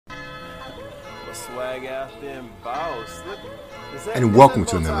swag out there and boss. And welcome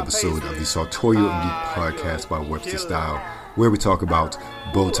to another episode of the Sartorial and Geek Podcast by Webster Style, where we talk about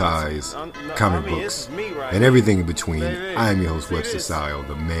bow ties, comic books, and everything in between. I am your host, Webster Style,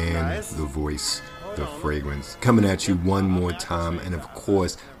 the man, the voice, the fragrance, coming at you one more time. And of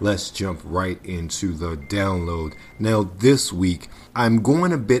course, let's jump right into the download. Now, this week, I'm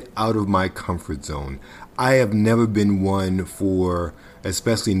going a bit out of my comfort zone. I have never been one for,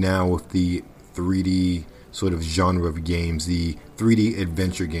 especially now with the 3D sort of genre of games, the 3D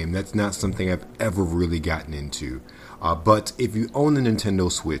adventure game. That's not something I've ever really gotten into. But if you own the Nintendo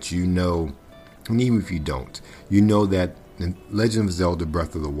Switch, you know, and even if you don't, you know that Legend of Zelda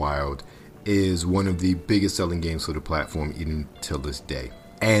Breath of the Wild is one of the biggest selling games for the platform even till this day.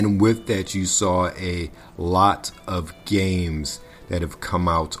 And with that, you saw a lot of games that have come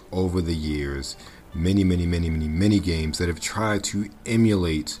out over the years, many games that have tried to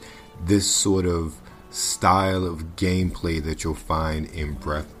emulate this sort of style of gameplay that you'll find in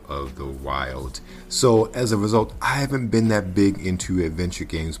Breath of the Wild. So as a result, I haven't been that big into adventure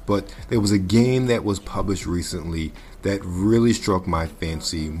games, but there was a game that was published recently that really struck my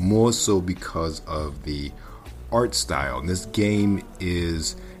fancy, more so because of the art style. And this game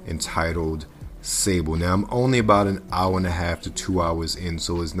is entitled Sable. Now, I'm only about an hour and a half to 2 hours in,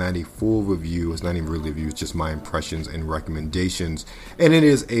 so it's not a full review. It's not even really a review. It's just my impressions and recommendations. And it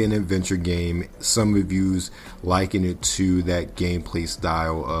is an adventure game. Some reviews liken it to that gameplay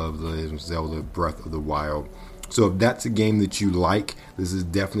style of The Legend of Zelda Breath of the Wild. So if that's a game that you like, this is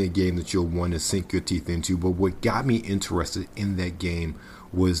definitely a game that you'll want to sink your teeth into. But what got me interested in that game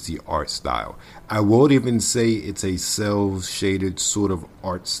was the art style. I won't even say it's a cel-shaded sort of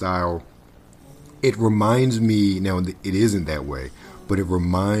art style. It reminds me, now it isn't that way, but it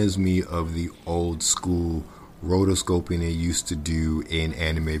reminds me of the old school rotoscoping they used to do in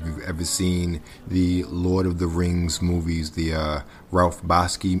anime. If you've ever seen the Lord of the Rings movies, the Ralph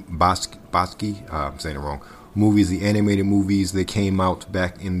Bakshi, I'm saying it wrong, movies, the animated movies that came out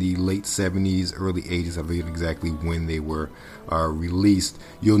back in the late 70s, early 80s, I forget exactly when they were released,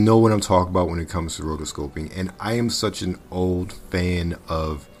 you'll know what I'm talking about when it comes to rotoscoping. And I am such an old fan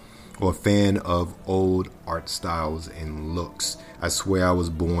of old art styles and looks. I swear I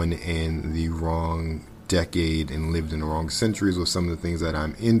was born in the wrong decade and lived in the wrong centuries with some of the things that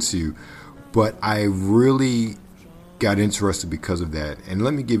I'm into, but I really got interested because of that. And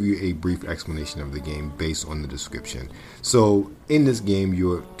let me give you a brief explanation of the game based on the description. So in this game,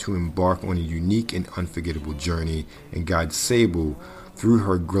 you're to embark on a unique and unforgettable journey and guide Sable through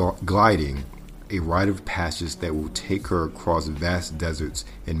her gliding, a rite of passage that will take her across vast deserts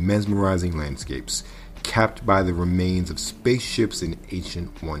and mesmerizing landscapes, capped by the remains of spaceships and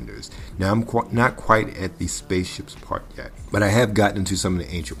ancient wonders. Now, I'm not quite at the spaceships part yet, but I have gotten into some of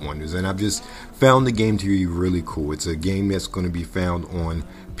the ancient wonders, and I've just found the game to be really cool. It's a game that's going to be found on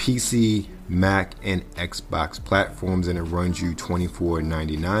PC, Mac, and Xbox platforms, and it runs you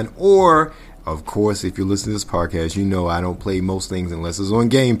 $24.99, or of course, if you listen to this podcast, you know I don't play most things unless it's on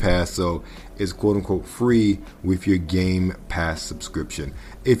Game Pass, so it's quote-unquote free with your Game Pass subscription.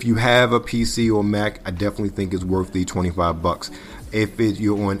 If you have a PC or Mac, I definitely think it's worth the $25. If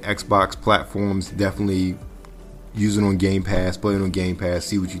you're on Xbox platforms, definitely use it on Game Pass, play it on Game Pass,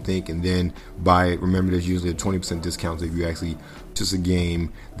 see what you think, and then buy it. Remember, there's usually a 20% discount if you actually purchase a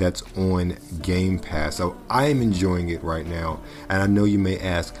game that's on Game Pass. So I am enjoying it right now, and I know you may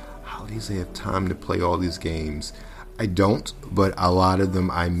ask, how do you have time to play all these games? I don't, but a lot of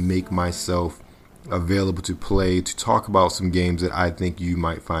them I make myself available to play, to talk about some games that I think you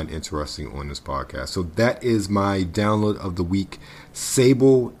might find interesting on this podcast. So that is my download of the week,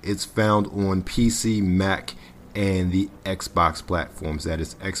 Sable. It's found on PC, Mac, and the Xbox platforms. That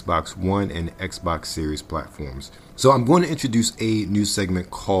is Xbox One and Xbox Series platforms. So I'm going to introduce a new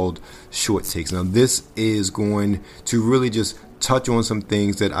segment called Short Takes. Now this is going to really just touch on some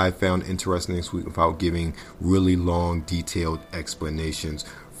things that I found interesting this week without giving really long, detailed explanations.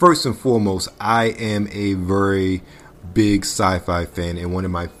 First and foremost, I am a very big sci-fi fan, and one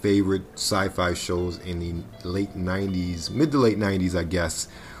of my favorite sci-fi shows in the late 90s, mid to late 90s, I guess,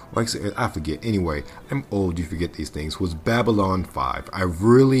 I forget. Anyway, I'm old, you forget these things, was Babylon 5. I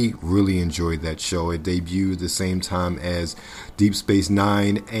really enjoyed that show. It debuted the same time as Deep Space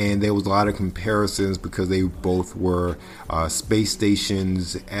Nine, and there was a lot of comparisons because they both were space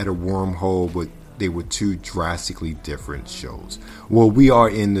stations at a wormhole, but they were two drastically different shows. Well, we are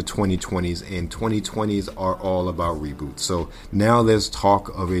in the 2020s, and 2020s are all about reboots. So now there's talk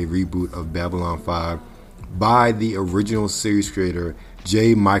of a reboot of Babylon 5 by the original series creator,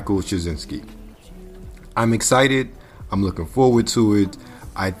 J. Michael Straczynski. I'm excited. I'm looking forward to it.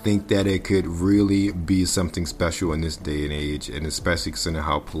 I think that it could really be something special in this day and age, and especially considering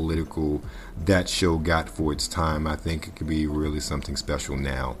how political that show got for its time. I think it could be really something special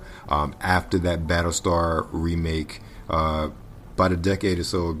now. After that Battlestar remake, about a decade or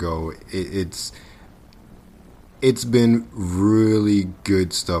so ago, it's been really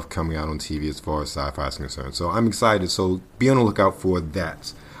good stuff coming out on TV as far as sci-fi is concerned. So I'm excited. So be on the lookout for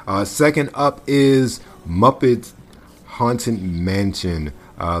that. Second up is Muppets Haunted Mansion.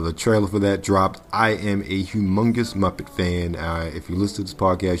 The trailer for that dropped. I am a humongous Muppet fan. If you listen to this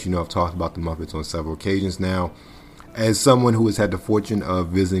podcast, you know I've talked about the Muppets on several occasions now. As someone who has had the fortune of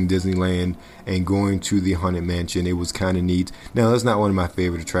visiting Disneyland and going to the Haunted Mansion, it was kind of neat. Now, that's not one of my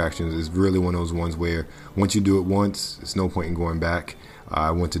favorite attractions. It's really one of those ones where once you do it once, there's no point in going back.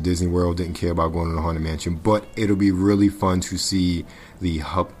 I went to Disney World, didn't care about going to the Haunted Mansion, but it'll be really fun to see the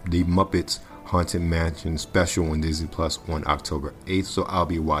Muppets Haunted Mansion special on Disney Plus on October 8th, so I'll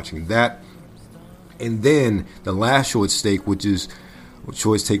be watching that. And then the last show at stake, which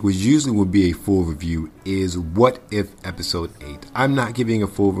usually would be a full review, is What If Episode 8. I'm not giving a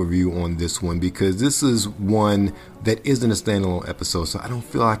full review on this one because this is one that isn't a standalone episode, so I don't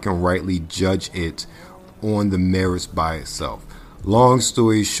feel I can rightly judge it on the merits by itself. Long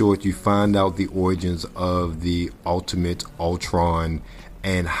story short, you find out the origins of the Ultimate Ultron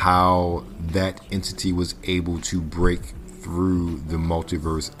and how that entity was able to break through the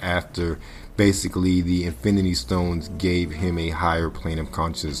multiverse after basically the Infinity Stones gave him a higher plane of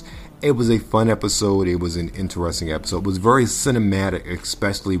consciousness. It was a fun episode. It was an interesting episode. It was very cinematic,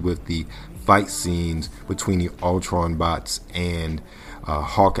 especially with the fight scenes between the Ultron bots and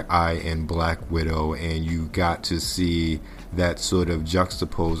Hawkeye and Black Widow, and you got to see that sort of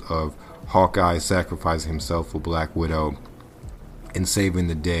juxtapose of Hawkeye sacrificing himself for Black Widow and saving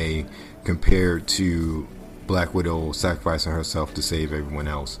the day compared to Black Widow sacrificing herself to save everyone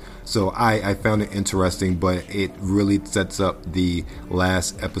else. So I found it interesting, but it really sets up the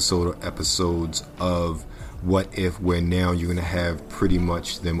last episode or episodes of What If, where now you're going to have pretty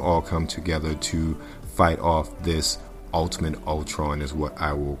much them all come together to fight off this Ultimate Ultron, is what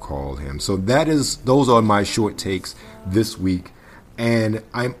I will call him. So those are my short takes this week. And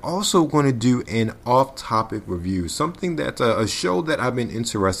I'm also going to do an off-topic review, something that's a show that I've been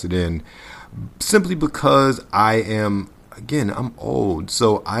interested in simply because I'm old.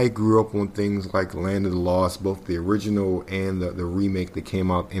 So I grew up on things like Land of the Lost, both the original and the remake that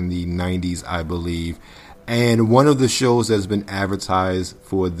came out in the 90s, I believe. And one of the shows that's been advertised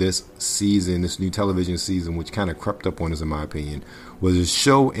for this season, this new television season, which kind of crept up on us in my opinion, was a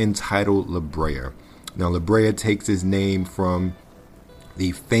show entitled La Brea. Now, La Brea takes its name from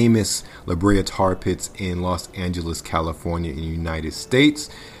the famous La Brea Tar Pits in Los Angeles, California in the United States.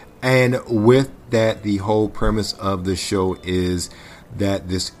 And with that, the whole premise of the show is that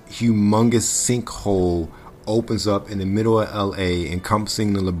this humongous sinkhole opens up in the middle of LA,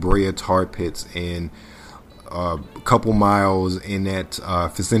 encompassing the La Brea Tar Pits and a couple miles in that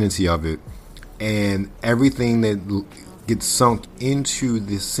vicinity of it. And everything that gets sunk into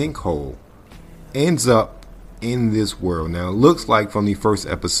this sinkhole ends up in this world. Now, it looks like from the first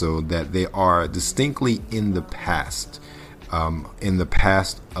episode that they are distinctly in the past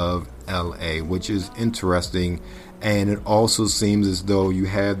of LA, which is interesting. And it also seems as though you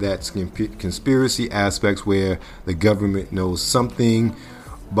have that conspiracy aspects where the government knows something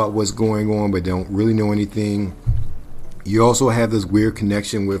about what's going on but don't really know anything. You also have this weird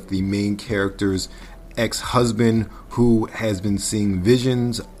connection with the main character's ex-husband, who has been seeing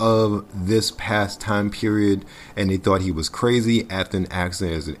visions of this past time period, and they thought he was crazy after an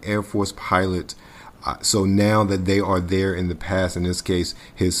accident as an Air Force pilot. So now that they are there in the past, in this case,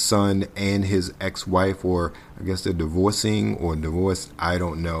 his son and his ex-wife, or I guess they're divorcing or divorced, I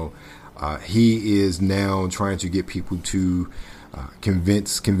don't know. He is now trying to get people to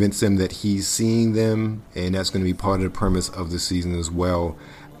convince them that he's seeing them, and that's going to be part of the premise of the season as well.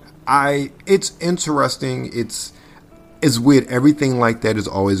 It's interesting. It's weird. Everything like that is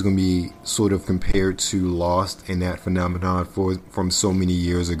always going to be sort of compared to Lost and that phenomenon from so many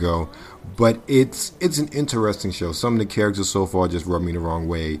years ago. But it's an interesting show. Some of the characters so far just rub me the wrong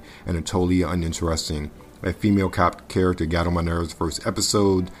way and are totally uninteresting. That female cop character got on my nerves first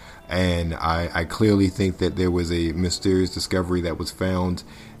episode, and I clearly think that there was a mysterious discovery that was found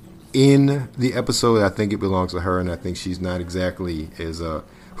in the episode. I think it belongs to her, and I think she's not exactly as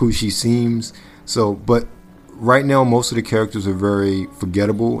who she seems. So, but right now, most of the characters are very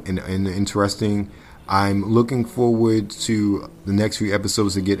forgettable and interesting. I'm looking forward to the next few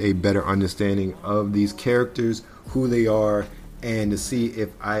episodes to get a better understanding of these characters, who they are, and to see if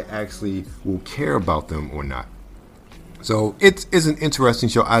I actually will care about them or not. So it's an interesting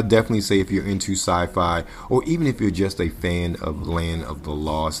show. I definitely say if you're into sci-fi, or even if you're just a fan of Land of the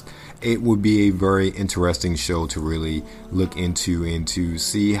Lost, it would be a very interesting show to really look into and to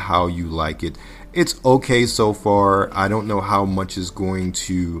see how you like it. It's okay so far. I don't know how much is going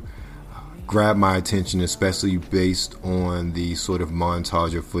to grab my attention, especially based on the sort of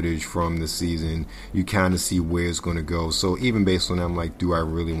montage of footage from the season. You kind of see where it's going to go. So even based on that, I'm like, do I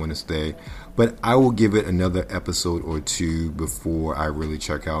really want to stay? But I will give it another episode or two before I really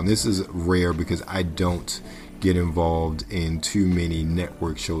check out. And this is rare because I don't get involved in too many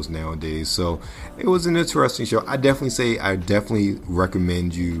network shows nowadays. So it was an interesting show. I definitely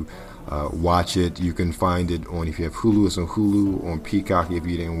recommend you watch it. You can find it on, if you have Hulu, it's on Hulu, on Peacock if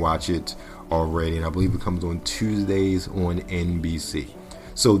you didn't watch it already. And I believe it comes on Tuesdays on NBC.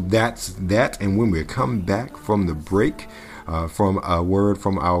 So that's that. And when we come back from the break, from a word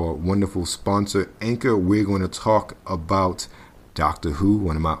from our wonderful sponsor, Anchor, we're going to talk about Doctor Who,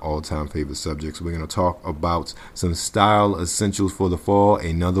 one of my all-time favorite subjects. We're going to talk about some style essentials for the fall,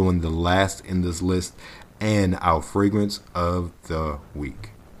 another one, the last in this list, and our fragrance of the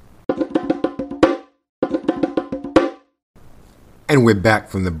week. And we're back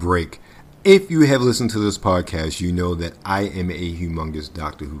from the break. If you have listened to this podcast, you know that I am a humongous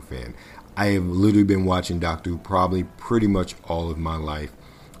Doctor Who fan. I have literally been watching Doctor Who probably pretty much all of my life.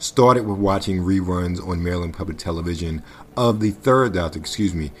 Started with watching reruns on Maryland Public Television of the third Doctor,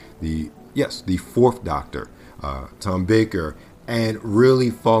 the fourth Doctor, Tom Baker, and really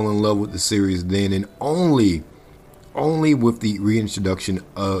fall in love with the series then, and only with the reintroduction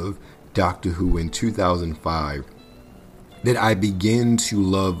of Doctor Who in 2005 that I began to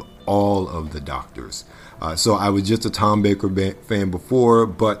love all of the Doctors. So I was just a Tom Baker fan before,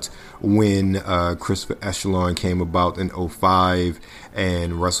 but when Christopher Echelon came about in 2005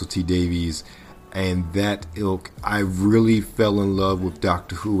 and Russell T Davies and that ilk, I really fell in love with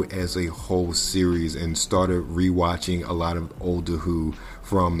Doctor Who as a whole series and started rewatching a lot of older Who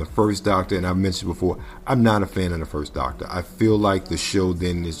from the first Doctor. And I've mentioned before, I'm not a fan of the first Doctor. I feel like the show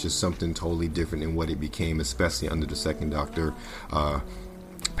then is just something totally different than what it became, especially under the second Doctor,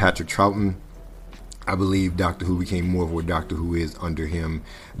 Patrick Troughton. I believe Doctor Who became more of what Doctor Who is under him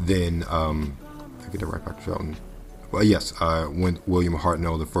than, I get that right, Patrick Troughton? Well, yes, when William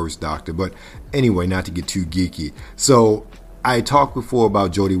Hartnell, the first Doctor. But anyway, not to get too geeky. So I talked before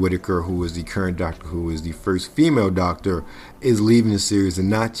about Jodie Whittaker, who is the current Doctor Who, is the first female Doctor, is leaving the series. And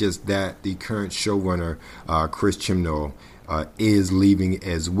not just that, the current showrunner, Chris Chibnall, is leaving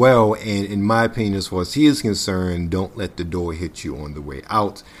as well. And in my opinion, as far as he is concerned, don't let the door hit you on the way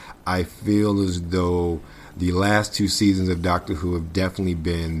out. I feel as though the last two seasons of Doctor Who have definitely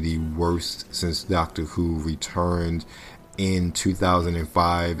been the worst since Doctor Who returned in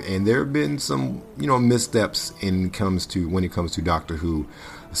 2005, and there have been some, missteps when it comes to Doctor Who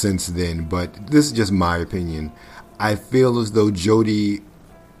since then. But this is just my opinion. I feel as though Jodie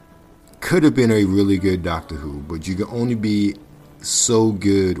could have been a really good Doctor Who, but you can only be so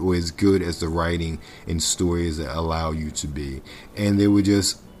good or as good as the writing and stories that allow you to be. And there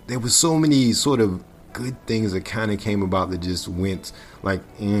were so many sort of good things that kind of came about that just went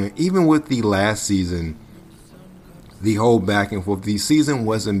even with the last season, the whole back and forth. The season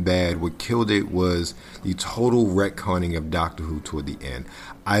wasn't bad. What killed it was the total retconning of Doctor Who toward the end.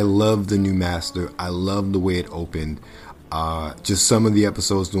 I love the new master. I love the way it opened. Just some of the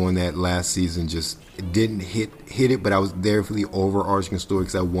episodes during that last season just didn't hit it, but I was there for the overarching story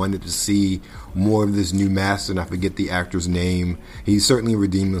because I wanted to see more of this new master, and I forget the actor's name. He certainly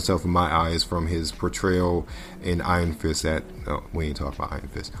redeemed himself in my eyes from his portrayal in Iron Fist. We ain't talking about Iron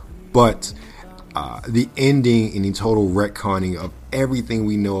Fist, but the ending and the total retconning of everything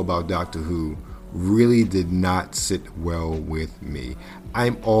we know about Doctor Who really did not sit well with me.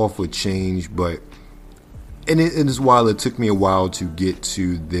 I'm all for change, but it is while it took me a while to get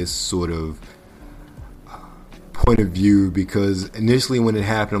to this sort of point of view, because initially when it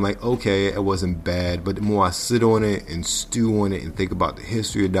happened, I'm like, okay, it wasn't bad, but the more I sit on it and stew on it and think about the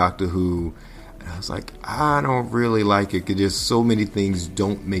history of Doctor Who, and I was like, I don't really like it, because there's so many things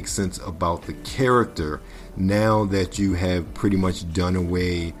don't make sense about the character now that you have pretty much done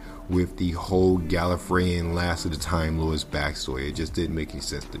away with the whole Gallifreyan Last of the Time Lord's backstory. It just didn't make any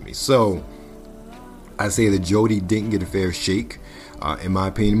sense to me. So I say that Jodie didn't get a fair shake, in my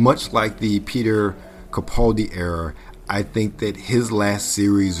opinion. Much like the Peter Capaldi era, I think that his last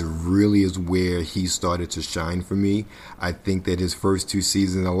series really is where he started to shine for me. I think that his first two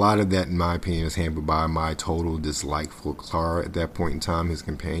seasons, a lot of that, in my opinion, is hampered by my total dislike for Clara at that point in time, his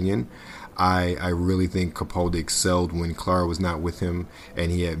companion. I really think Capaldi excelled when Clara was not with him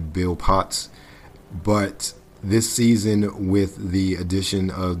and he had Bill Potts. But this season, with the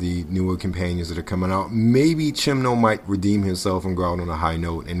addition of the newer companions that are coming out, maybe Chibnall might redeem himself and go out on a high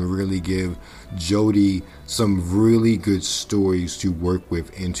note and really give Jodie some really good stories to work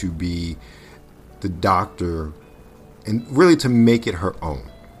with and to be the Doctor and really to make it her own.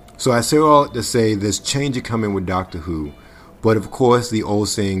 So I say all to say there's change coming with Doctor Who, but of course the old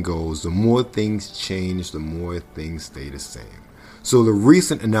saying goes, the more things change, the more things stay the same. So the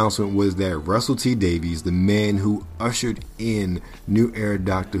recent announcement was that Russell T Davies, the man who ushered in New Era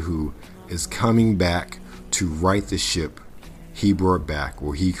Doctor Who, is coming back to right the ship he brought back,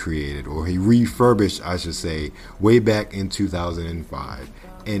 or he created, or he refurbished, I should say, way back in 2005.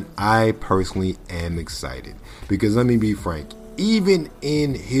 And I personally am excited because, let me be frank, even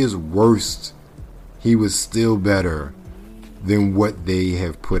in his worst, he was still better than what they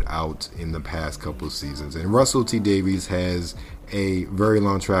have put out in the past couple of seasons. And Russell T Davies has a very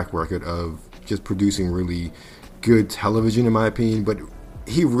long track record of just producing really good television, in my opinion, but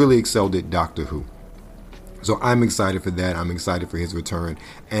he really excelled at Doctor Who. So I'm excited for that. I'm excited for his return,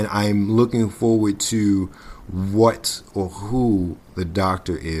 and I'm looking forward to what or who the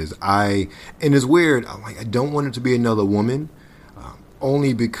Doctor is. And it's weird, I don't want it to be another woman,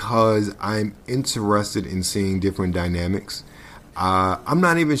 only because I'm interested in seeing different dynamics. I'm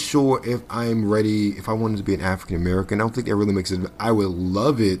not even sure if I'm ready, if I wanted to be an African American. I don't think that really makes it. I would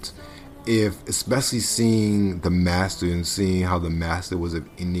love it if, especially seeing the Master and seeing how the Master was of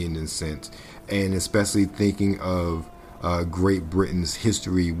Indian descent, and especially thinking of Great Britain's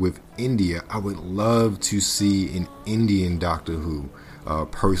history with India, I would love to see an Indian Doctor Who,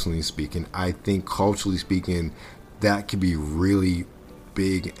 personally speaking. I think culturally speaking, that could be really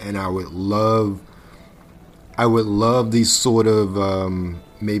big, and I would love these sort of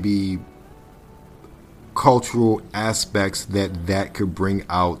maybe cultural aspects that could bring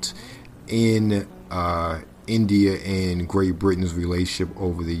out in India and Great Britain's relationship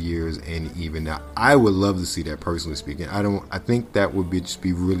over the years and even now. I would love to see that, personally speaking. I think that would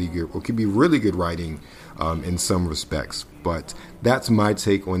be really good, or could be really good writing in some respects. But that's my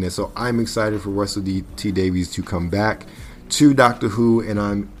take on this. So I'm excited for Russell T Davies to come back to Doctor Who, and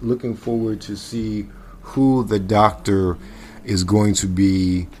I'm looking forward to see who the Doctor is going to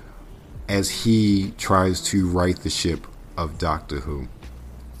be as he tries to right the ship of Doctor Who.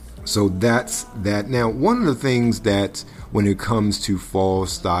 So that's that. Now, one of the things that when it comes to fall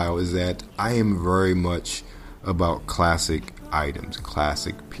style is that I am very much about classic items,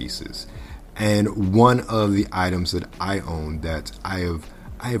 classic pieces. And one of the items that I own, that I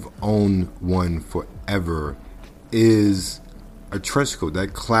have owned one forever, is a trench coat,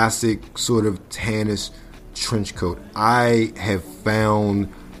 that classic sort of tannish trench coat. I have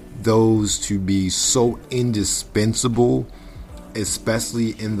found those to be so indispensable,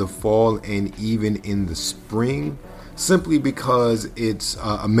 especially in the fall and even in the spring, simply because it's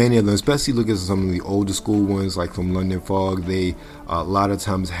many of them, especially look at some of the older school ones like from London Fog, they a lot of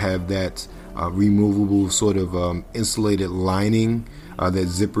times have that removable sort of insulated lining that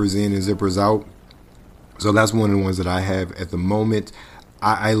zippers in and zippers out. So that's one of the ones that I have at the moment.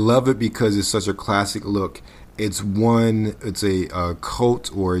 I love it because it's such a classic look. It's a coat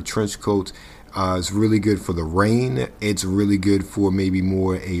or a trench coat. It's really good for the rain. It's really good for maybe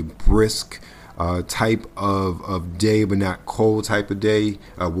more a brisk type of day, but not cold type of day,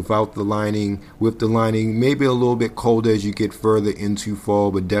 without the lining. With the lining, maybe a little bit colder as you get further into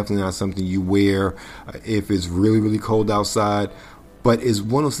fall, but definitely not something you wear if it's really, really cold outside. But it's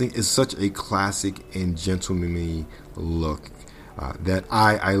one of those things, it's such a classic and gentlemanly look that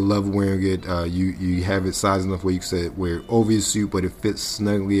I love wearing it. You have it size enough where you can wear it over your suit, but it fits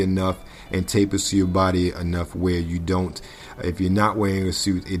snugly enough and tapers to your body enough where you don't, if you're not wearing a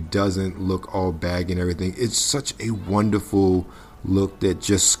suit, it doesn't look all baggy and everything. It's such a wonderful look that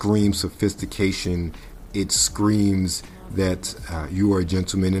just screams sophistication. It screams that you are a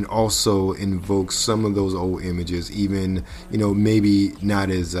gentleman, and also invokes some of those old images, even, maybe not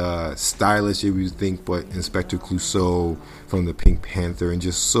as stylish as you think, but Inspector Clouseau from the Pink Panther and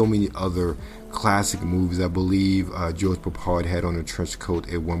just so many other classic movies. I believe George Papard had on a trench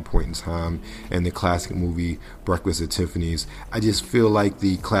coat at one point in time, and the classic movie Breakfast at Tiffany's. I just feel like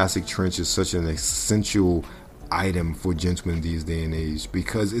the classic trench is such an essential item for gentlemen these day and age,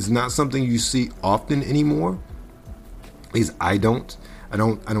 because it's not something you see often anymore. At least I don't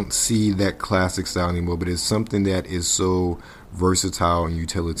see that classic style anymore, but it's something that is so versatile and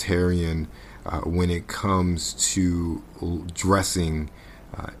utilitarian when it comes to dressing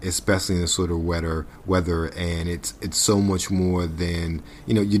especially in the sort of weather, and it's so much more than,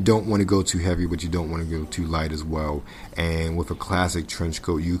 you don't want to go too heavy, but you don't want to go too light as well. And with a classic trench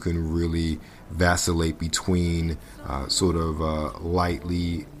coat, you can really vacillate between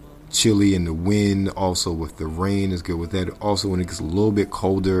lightly chilly in the wind. Also with the rain is good with that. Also when it gets a little bit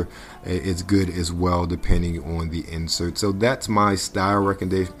colder, it's good as well, depending on the insert. So that's my style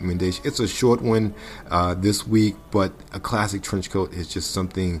recommendation. It's a short one this week, but a classic trench coat is just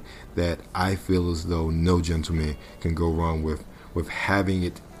something that I feel as though no gentleman can go wrong with having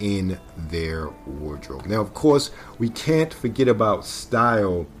it in their wardrobe. Now, of course, we can't forget about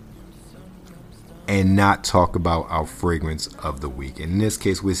style and not talk about our fragrance of the week. In this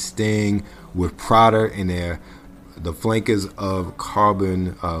case, we're staying with Prada and the flankers of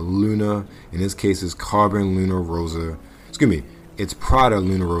Carbon Luna. In this case, it's Carbon Luna Rosa. It's Prada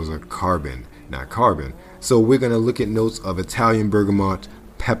Luna Rosa Carbon, not Carbon. So we're going to look at notes of Italian bergamot,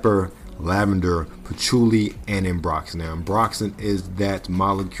 pepper, lavender, patchouli, and ambroxan. Now, ambroxan is that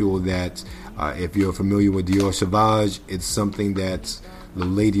molecule that, if you're familiar with Dior Sauvage, it's something that the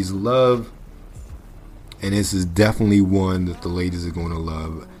ladies love. And this is definitely one that the ladies are going to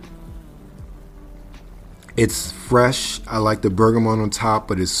love. It's fresh. I like the bergamot on top,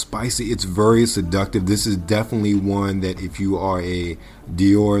 but it's spicy. It's very seductive. This is definitely one that if you are a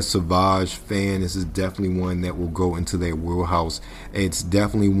Dior Sauvage fan, this is definitely one that will go into their wheelhouse. It's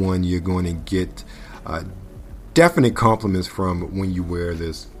definitely one you're going to get definite compliments from when you wear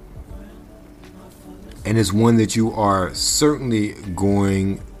this. And it's one that you are certainly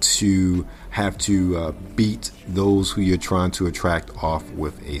going to have to beat those who you're trying to attract off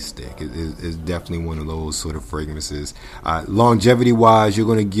with a stick. It's definitely one of those sort of fragrances. Longevity wise, you're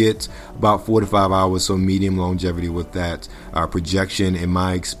going to get about 4 to 5 hours, so medium longevity with that. Projection, in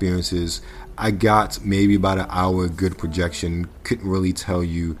my experiences, I got maybe about an hour good projection. Couldn't really tell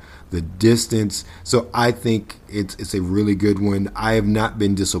you the distance. So I think it's a really good one. I have not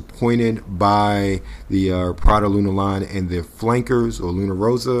been disappointed by the Prada Luna line and their flankers, or Luna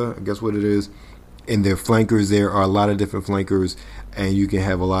Rosa, I guess what it is. In their flankers, there are a lot of different flankers, and you can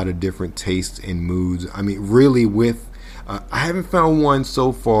have a lot of different tastes and moods. I mean, really with, I haven't found one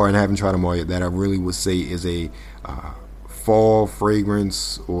so far, and I haven't tried them all yet, that I really would say is a fall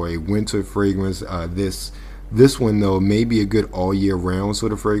fragrance or a winter fragrance. This one, though, may be a good all year round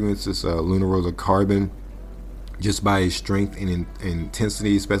sort of fragrance. It's Luna Rosa Carbon, just by its strength and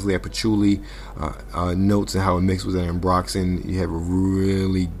intensity, especially at patchouli notes and how it mixes with that ambroxan. You have a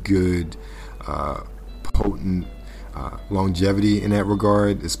really good, potent longevity in that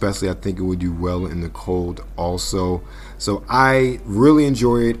regard. Especially, I think it would do well in the cold also. So I really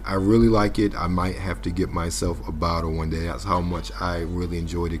enjoy it. I really like it. I might have to get myself a bottle one day. That's how much I really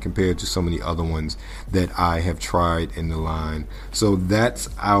enjoyed it compared to some of the other ones that I have tried in the line. So that's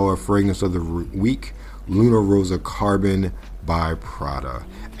our fragrance of the week, Luna Rosa Carbon by Prada.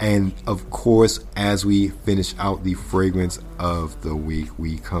 And of course, as we finish out the fragrance of the week,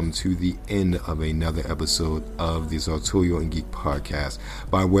 we come to the end of another episode of the Sartorio and Geek podcast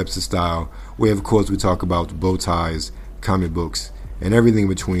by Webster Style, where of course we talk about bow ties, comic books, and everything in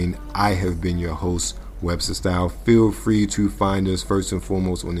between. I have been your host, Webster Style. Feel free to find us first and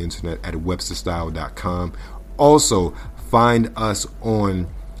foremost on the internet at websterstyle.com. Also, find us on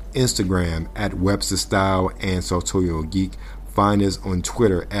Instagram at Webster Style and Sartorio Geek. Find us on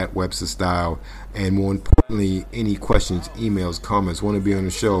Twitter at Webster Style. And more importantly, any questions, emails, comments, want to be on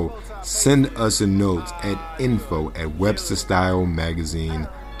the show, send us a note at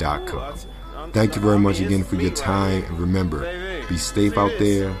info@websterstylemagazine.com. Thank you very much again for your time. And remember, be safe out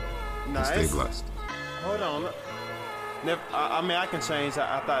there and stay blessed. Hold on. I can change.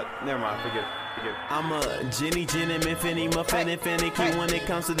 I thought, never mind, forget it. I'm a Jenny, Infinity, Muffin, finicky when it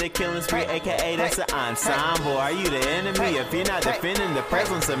comes to the killing spree, aka that's an ensemble. Are you the enemy if you're not defending the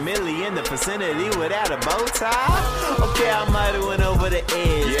presence of Millie in the vicinity without a bow tie? Okay, I might have went over the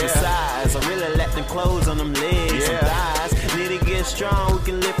edge. Besides, I really let them close on them legs and thighs. Need to get strong, we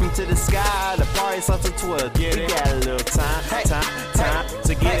can lift them to the sky. The party's up to 12. We got a little time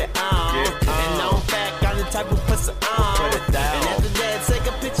to get it on. And known fact, I'm the type of pussy on. And after that, take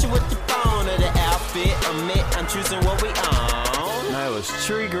a picture with your phone of the outfit. I'm choosing what we own. No, it was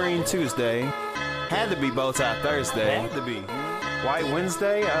Tree Green Tuesday. Had to be Bow Tie Thursday. Had to be White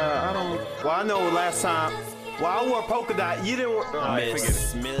Wednesday. I know last time. Well, I wore polka dot. You didn't wear.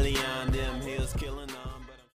 Miss Millie on them.